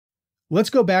Let's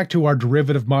go back to our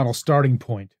derivative model starting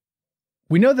point.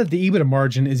 We know that the EBITDA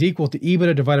margin is equal to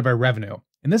EBITDA divided by revenue,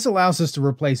 and this allows us to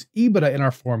replace EBITDA in our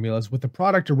formulas with the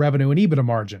product of revenue and EBITDA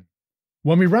margin.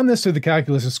 When we run this through the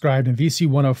calculus described in VC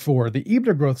 104, the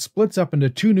EBITDA growth splits up into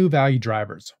two new value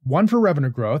drivers, one for revenue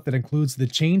growth that includes the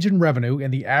change in revenue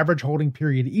and the average holding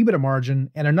period EBITDA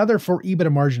margin, and another for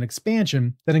EBITDA margin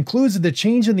expansion that includes the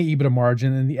change in the EBITDA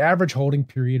margin and the average holding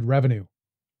period revenue.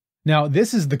 Now,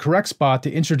 this is the correct spot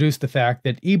to introduce the fact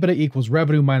that EBITDA equals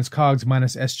revenue minus COGS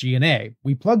minus SG&A.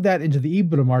 We plug that into the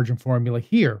EBITDA margin formula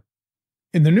here.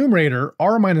 In the numerator,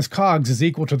 R minus COGS is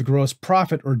equal to the gross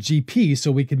profit, or GP,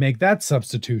 so we can make that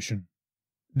substitution.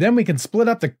 Then we can split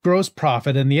up the gross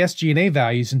profit and the SG&A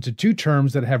values into two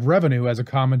terms that have revenue as a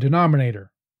common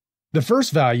denominator. The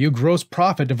first value, gross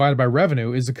profit divided by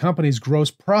revenue, is the company's gross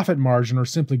profit margin, or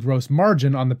simply gross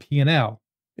margin, on the P&L.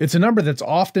 It's a number that's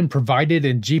often provided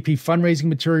in GP fundraising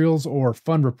materials or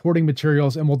fund reporting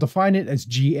materials, and we'll define it as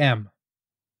GM.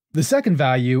 The second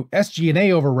value,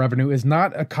 SG&A over revenue, is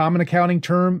not a common accounting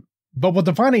term, but we'll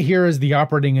define it here as the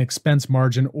operating expense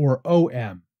margin, or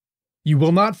OM. You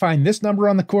will not find this number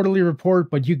on the quarterly report,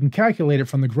 but you can calculate it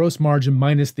from the gross margin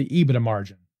minus the EBITDA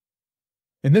margin.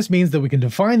 And this means that we can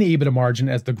define the EBITDA margin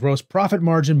as the gross profit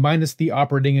margin minus the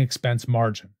operating expense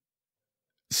margin.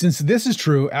 Since this is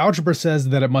true, algebra says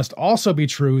that it must also be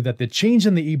true that the change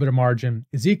in the EBITDA margin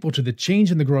is equal to the change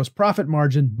in the gross profit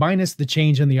margin minus the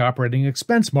change in the operating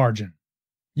expense margin.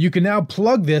 You can now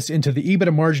plug this into the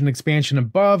EBITDA margin expansion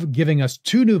above, giving us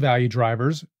two new value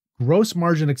drivers: gross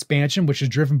margin expansion, which is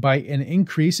driven by an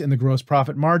increase in the gross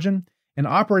profit margin, and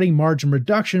operating margin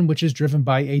reduction, which is driven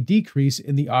by a decrease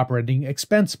in the operating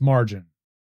expense margin.